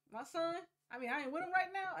like, my son, I ain't with him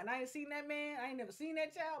right now, and I ain't seen that man. I ain't never seen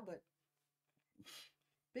that child, but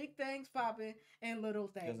big things popping and little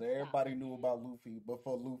things. Because everybody knew about Luffy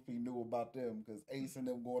before Luffy knew about them. Because Ace and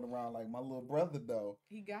them going around like, my little brother, though.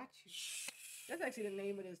 He got you. That's actually the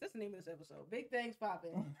name of this. That's the name of this episode. Big things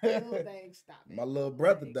popping, little things stopping. My little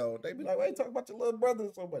brother, though. They be like, why you talking about your little brother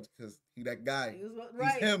so much? Because he that guy.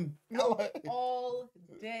 He's him. All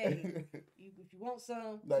day. If you want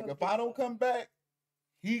some. Like, if I don't come back,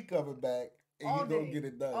 he coming back. And all he gonna get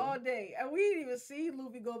it done. All day. And we didn't even see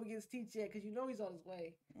Luffy go up against Teach yet, because he's on his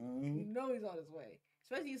way. Mm-hmm. He's on his way.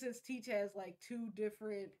 Especially since Teach has two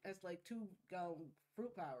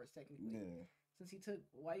fruit powers, technically. Yeah. Since he took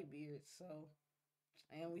Whitebeard, so.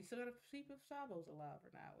 And we still gotta see if Sabo's alive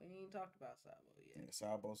or not. We ain't talked about Sabo yet. Yeah,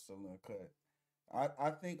 Sabo's still in the cut.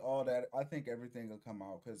 I think everything will come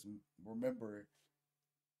out, because remember,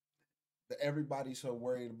 everybody's so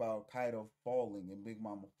worried about Kaido falling and Big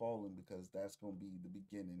Mama falling, because that's gonna be the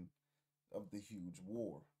beginning of the huge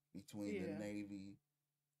war between the Navy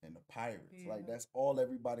and the pirates. Yeah. Like that's all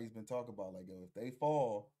everybody's been talking about. Like, if they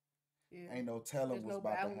fall, ain't no telling what's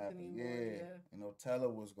about to happen. Ain't no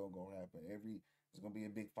telling what's gonna happen. It's gonna be a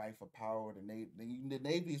big fight for power. The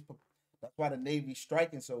Navy's. That's why the Navy's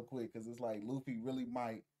striking so quick, because it's like Luffy really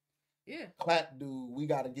might. Yeah. Clap, dude. We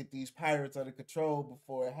got to get these pirates under control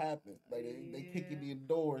before it happens. Like they kicking the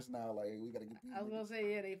doors now. Like we got to get. These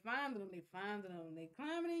they find them. They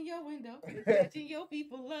climbing in your window. They catching your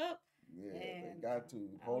people up. Yeah, they And got to.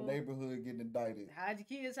 I Whole will neighborhood getting indicted. hide your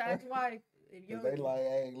kids, hide your wife. If Cause you, they like,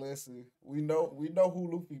 hey, listen, we know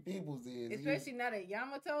who Luffy Peoples is. especially now that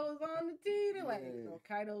Yamato's on the team, they're like, Yeah,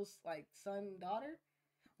 Kaido's like son and daughter,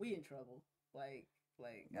 we in trouble. I like,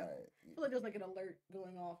 feel like there's like an alert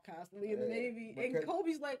going off constantly in the yeah, Navy, and because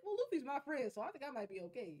Kobe's like, well, Luffy's my friend, so I think I might be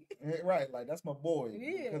okay. right, like that's my boy.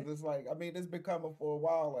 Yeah, Because it's like, I mean, it's been coming for a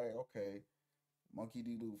while. Like, okay, Monkey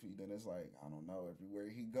D. Luffy. Then it's like, I don't know, everywhere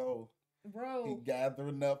he go, he bro.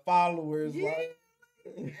 gathering up followers. Yeah,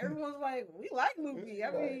 Like, everyone's like, we like Luffy.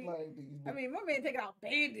 right, like My man taking out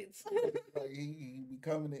bandits. like he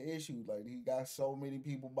becoming an issue. Like he got so many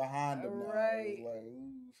people behind him now. Right. It's like,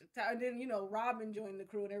 ooh. And then Robin joined the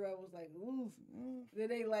crew, and everybody was like, "Ooh." Mm. Then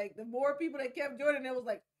they like the more people that kept joining, it was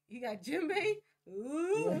like he got Jinbei.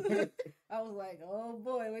 Ooh. I was like, "Oh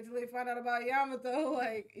boy!" Wait till they find out about Yamato.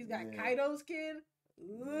 Like he's got Yeah. Kaido's kid.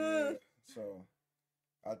 Ooh. Yeah. So,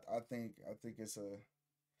 I think it's a.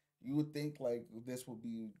 You would think like this would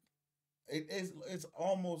be. It's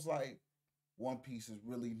almost like One Piece is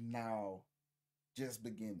really now just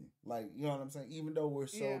beginning. Like, you know what I'm saying? Even though we're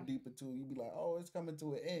so Yeah. deep into it, you'd be like, oh, it's coming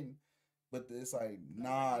to an end. But it's like, No,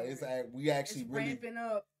 nah, we actually It's really ramping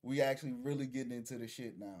up. we actually really getting into the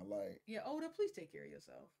shit now. Like, Yeah, Oda, please take care of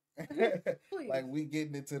yourself. Please. like we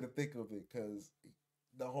getting into the thick of it because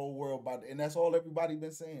the whole world and that's all everybody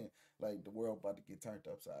been saying. Like the world about to get turned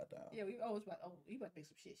upside down. Yeah, he about to make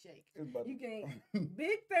some shit shake. It's about You to- can't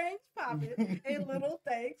big things popping and little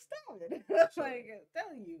things stopping. Like I'm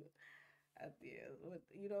telling you. Yeah,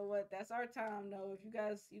 you know what? That's our time, though. If you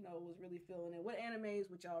guys, was really feeling it, what animes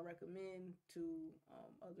would y'all recommend to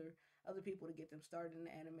other people to get them started in the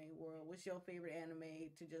anime world? What's your favorite anime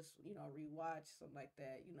to just rewatch, something like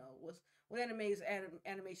that? What anime's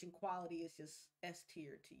animation quality is just S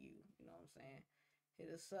tier to you? You know what I'm saying? Hit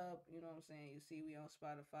us up. You know what I'm saying? You see, we on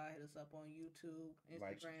Spotify. Hit us up on YouTube,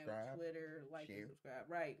 Like, Instagram, subscribe, Twitter. Like share. and subscribe.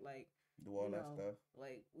 Right, like. do all that stuff.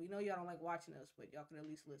 Like we know y'all don't like watching us, but y'all can at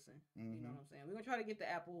least listen. Mm-hmm. You know what I'm saying? We're gonna try to get the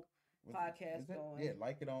Apple podcast going. Yeah,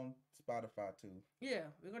 like it on Spotify too. Yeah,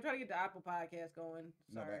 we're gonna try to get the Apple podcast going.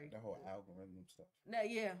 Sorry, the whole algorithm stuff.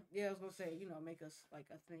 Yeah. I was gonna say, make us like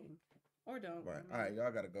a thing, or don't. Right. All right, y'all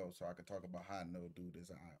gotta go so I can talk about how I know dude is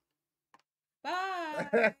out.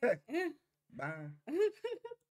 Bye. Bye.